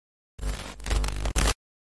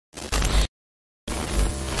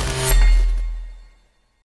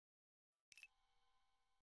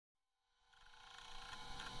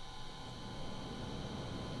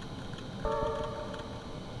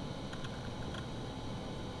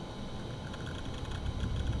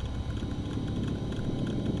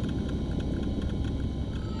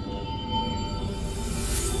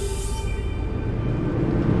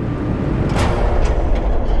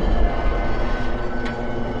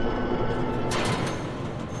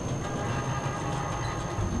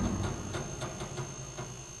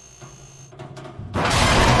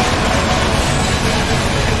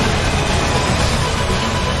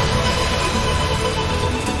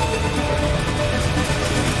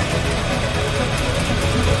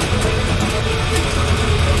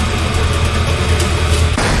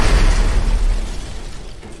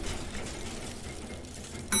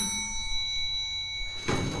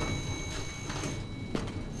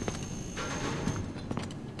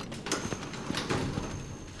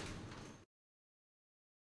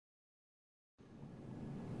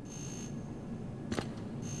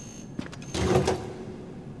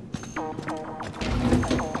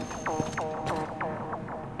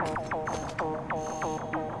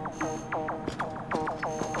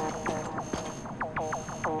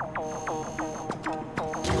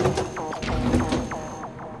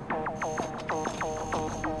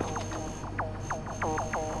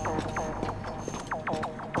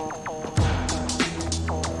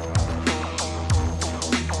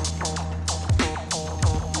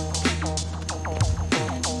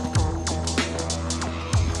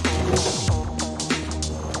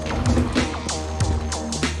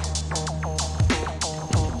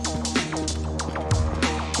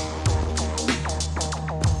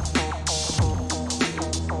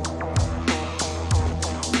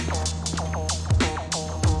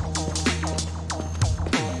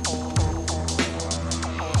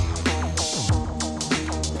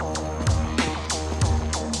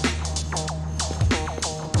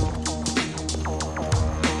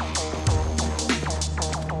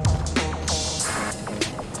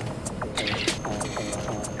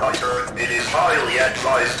Sir, it is highly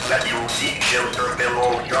advised that you seek shelter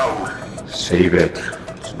below ground. Save it.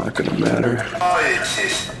 It's not gonna matter. I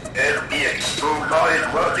insist. LBX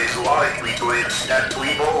provide what is likely to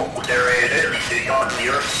instantly obliterate anything on the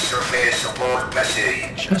Earth's surface upon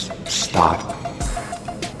message. Just stop.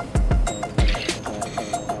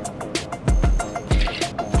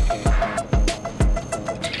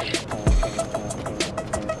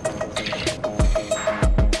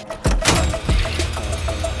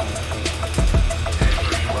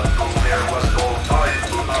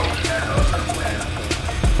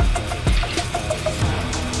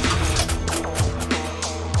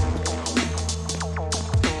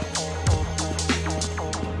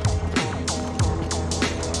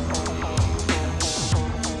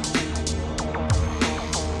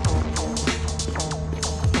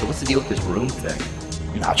 With this room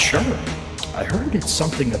thing? Not sure. I heard it's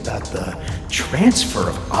something about the transfer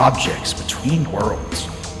of objects between worlds.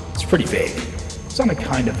 It's pretty vague. It's on a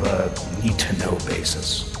kind of a need-to-know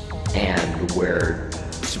basis. And we're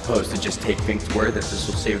supposed to just take things where that this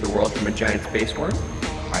will save the world from a giant space worm?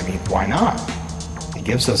 I mean, why not? It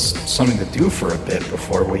gives us something to do for a bit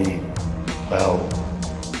before we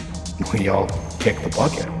all kick the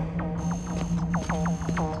bucket.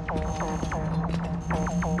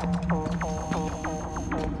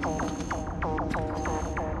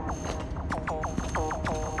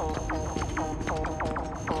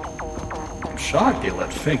 Shocked they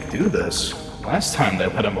let Fink do this. Last time they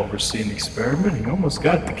let him oversee an experiment, he almost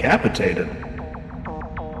got decapitated.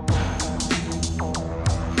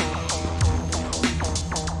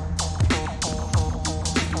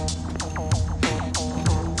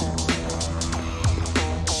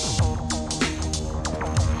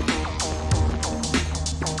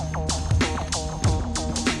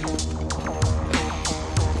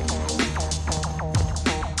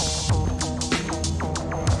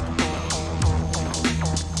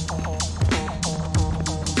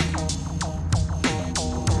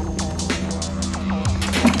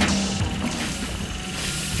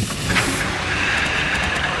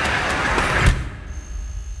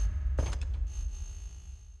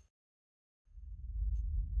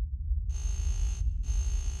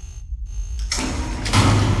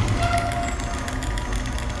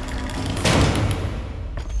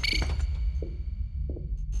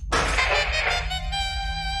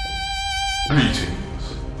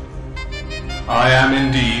 Greetings. I am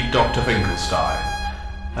indeed Dr. Finklestein,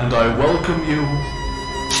 and I welcome you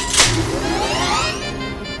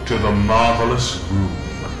to the marvelous room.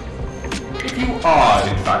 If you are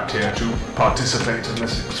in fact here to participate in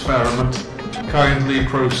this experiment, kindly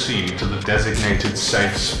proceed to the designated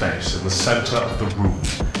safe space in the center of the room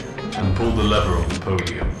and pull the lever on the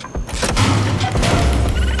podium.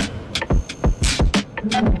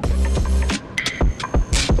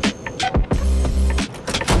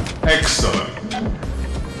 Excellent.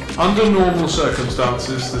 Under normal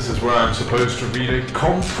circumstances, this is where I'm supposed to read a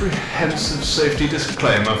comprehensive safety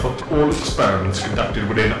disclaimer for all experiments conducted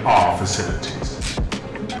within our facilities.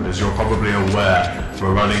 But as you're probably aware,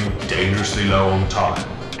 we're running dangerously low on time.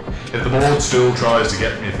 If the board still tries to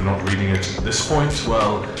get me for not reading it at this point,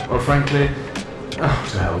 well, frankly, to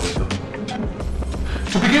hell with them.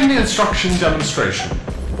 To begin the instruction demonstration,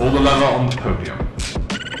 pull the lever on the podium.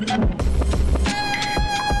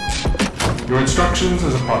 Your instructions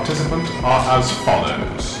as a participant are as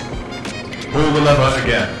follows. Pull the lever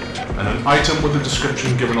again, and an item with the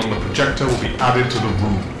description given on the projector will be added to the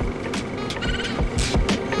room.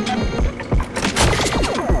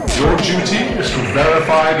 Your duty is to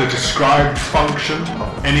verify the described function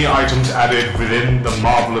of any items added within the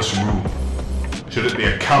marvelous room. Should it be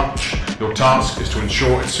a couch, your task is to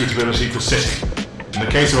ensure its suitability for sitting. In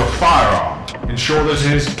the case of a firearm, ensure that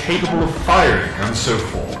it is capable of firing, and so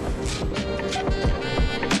forth.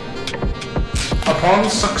 Upon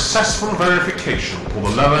successful verification, pull the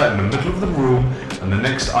lever in the middle of the room and the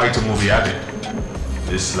next item will be added.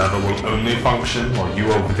 This lever will only function while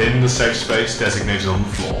you are within the safe space designated on the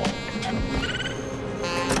floor.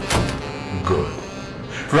 Good.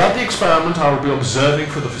 Throughout the experiment, I will be observing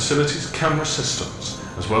for the facility's camera systems,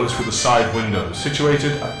 as well as through the side windows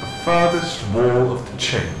situated at the furthest wall of the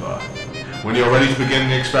chamber. When you are ready to begin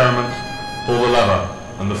the experiment, pull the lever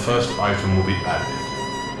and the first item will be added.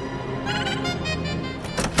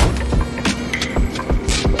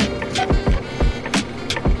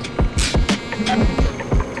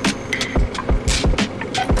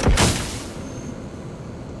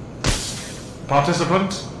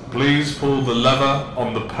 Participant, please pull the lever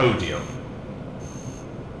on the podium.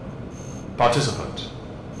 Participant.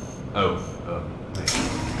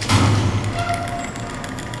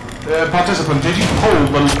 Participant, did you pull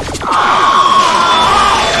the...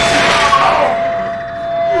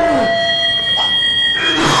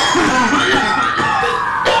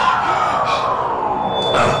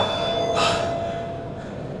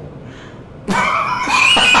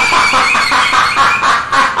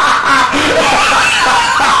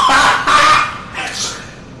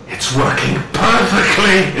 It's working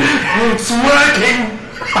perfectly! It's working!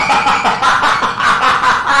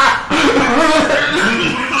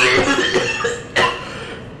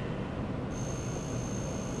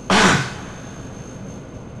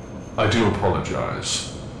 I do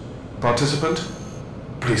apologize. Participant,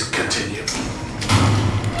 please continue.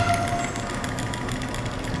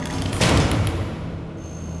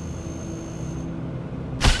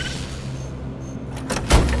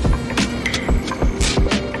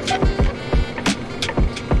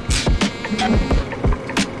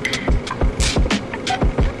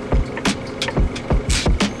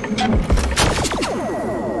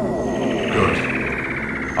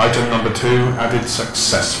 Item number 2 added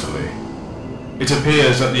successfully. It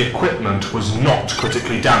appears that the equipment was not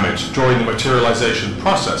critically damaged during the materialization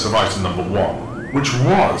process of item number 1, which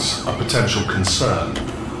was a potential concern.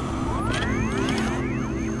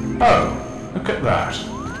 Oh, look at that.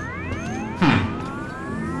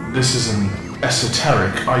 This is an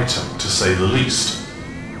esoteric item, to say the least.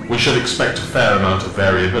 We should expect a fair amount of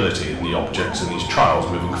variability in the objects in these trials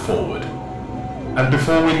moving forward. And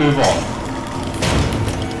before we move on,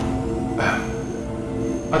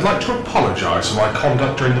 I'd like to apologize for my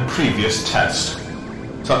conduct during the previous test.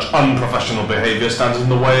 Such unprofessional behavior stands in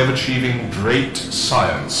the way of achieving great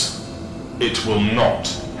science. It will not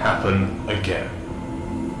happen again.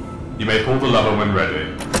 You may pull the lever when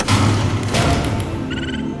ready.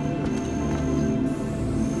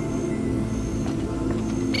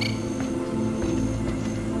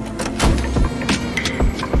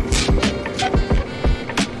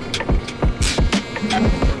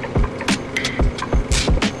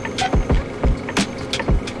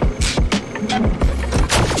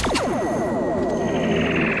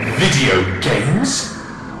 Video games?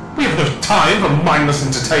 We have no time for mindless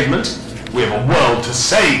entertainment. We have a world to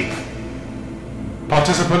save.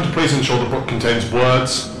 Participant, please ensure the book contains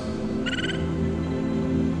words.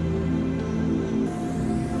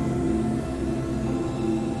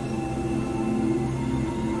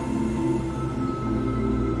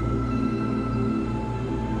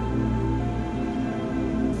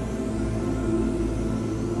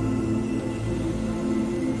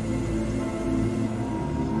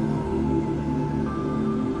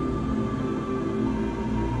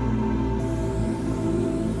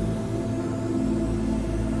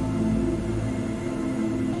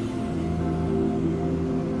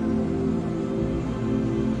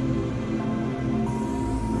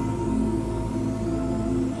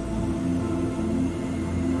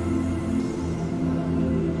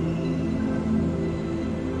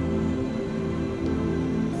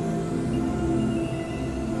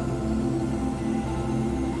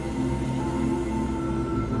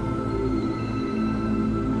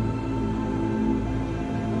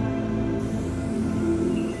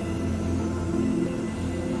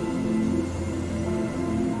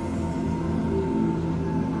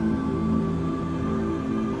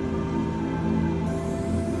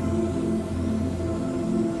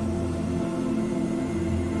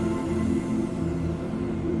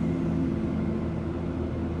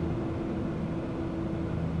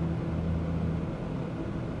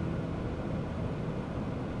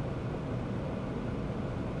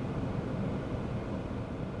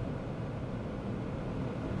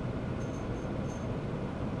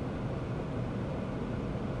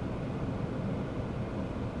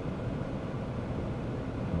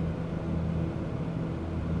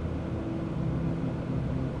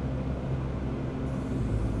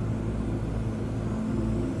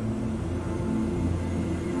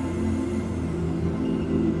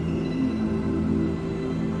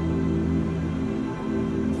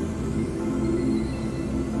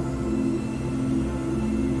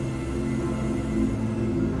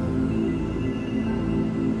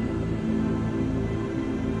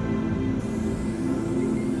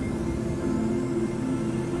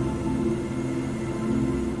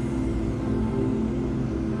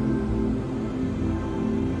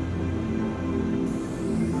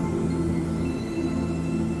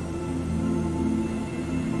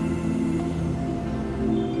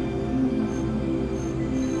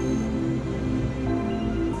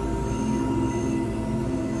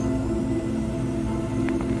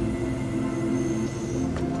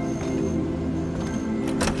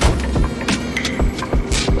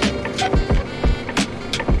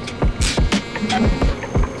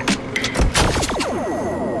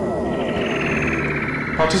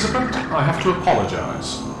 Participant, I have to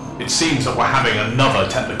apologize. It seems that we're having another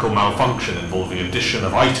technical malfunction involving addition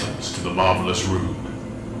of items to the marvelous room.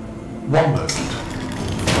 One moment.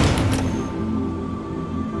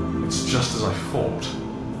 It's just as I thought.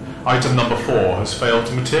 Item number 4 has failed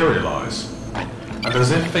to materialize. And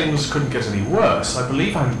as if things couldn't get any worse, I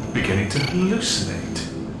believe I'm beginning to hallucinate.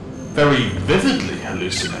 Very vividly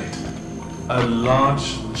hallucinate. A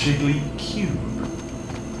large, jiggly cube.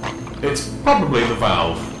 It's probably the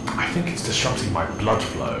valve. I think it's disrupting my blood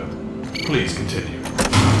flow. Please continue.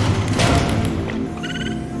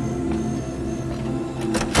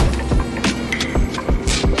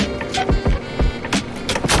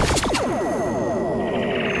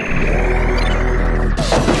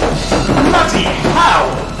 Bloody hell!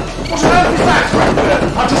 What on earth is that?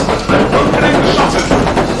 Participants, I'm opening the shutters!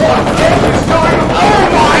 What on earth is going on? Oh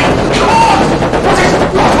my god!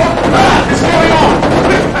 What on earth is going on?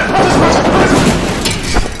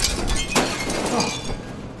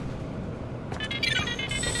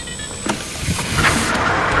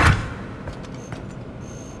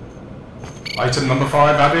 Item number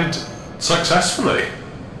 5 added successfully.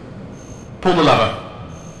 Pull the lever.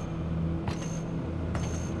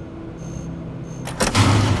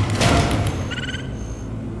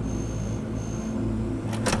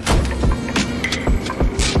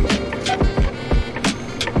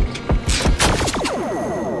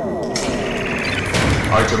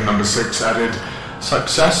 Item number 6 added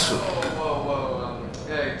successful. Whoa.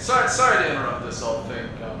 Hey, sorry to interrupt this whole thing.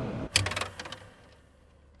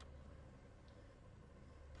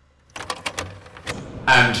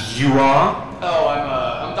 And you are? Oh,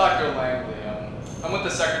 I'm Dr. Langley. I'm with the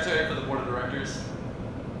secretary for the board of directors.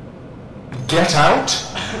 Get out?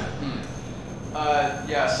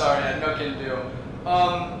 Yeah, sorry, I had no kidding to do.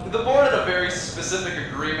 The board had a very specific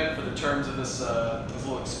agreement for the terms of this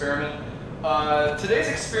little experiment. Today's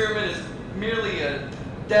experiment is merely a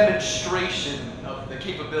demonstration of the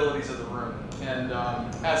capabilities of the room, and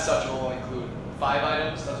as such, it will include 5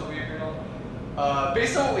 items. That's what we agreed on.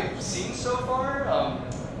 Based on what we've seen so far,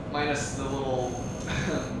 minus the little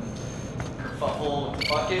kerfuffle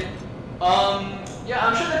bucket, yeah,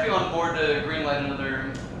 I'm sure they'd be on board to greenlight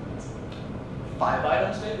another 5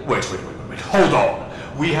 items, maybe? Wait. Hold on.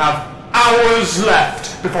 We have hours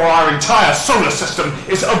left before our entire solar system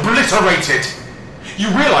is obliterated. You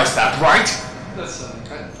realize that, right? Listen,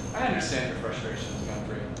 I understand your frustrations,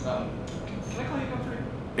 Gumphrey. Can I call you Gumphrey?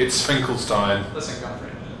 It's Finklestein. Listen, Gumphrey.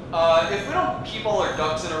 If we don't keep all our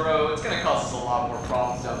ducks in a row, it's gonna cause us a lot more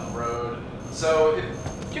problems down the road. So if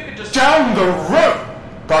you could just... Down the road!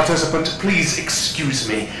 Participant, please excuse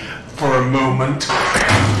me for a moment.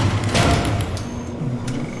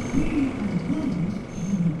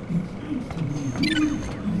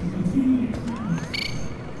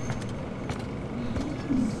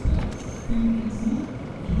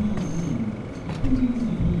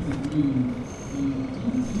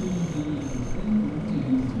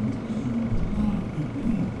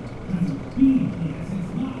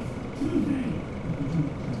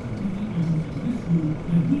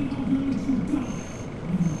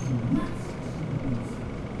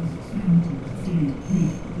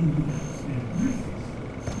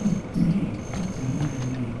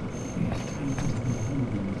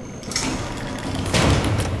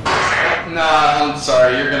 Nah, I'm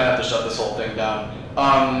sorry, you're gonna have to shut this whole thing down.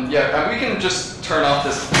 Yeah, we can just turn off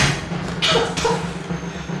this...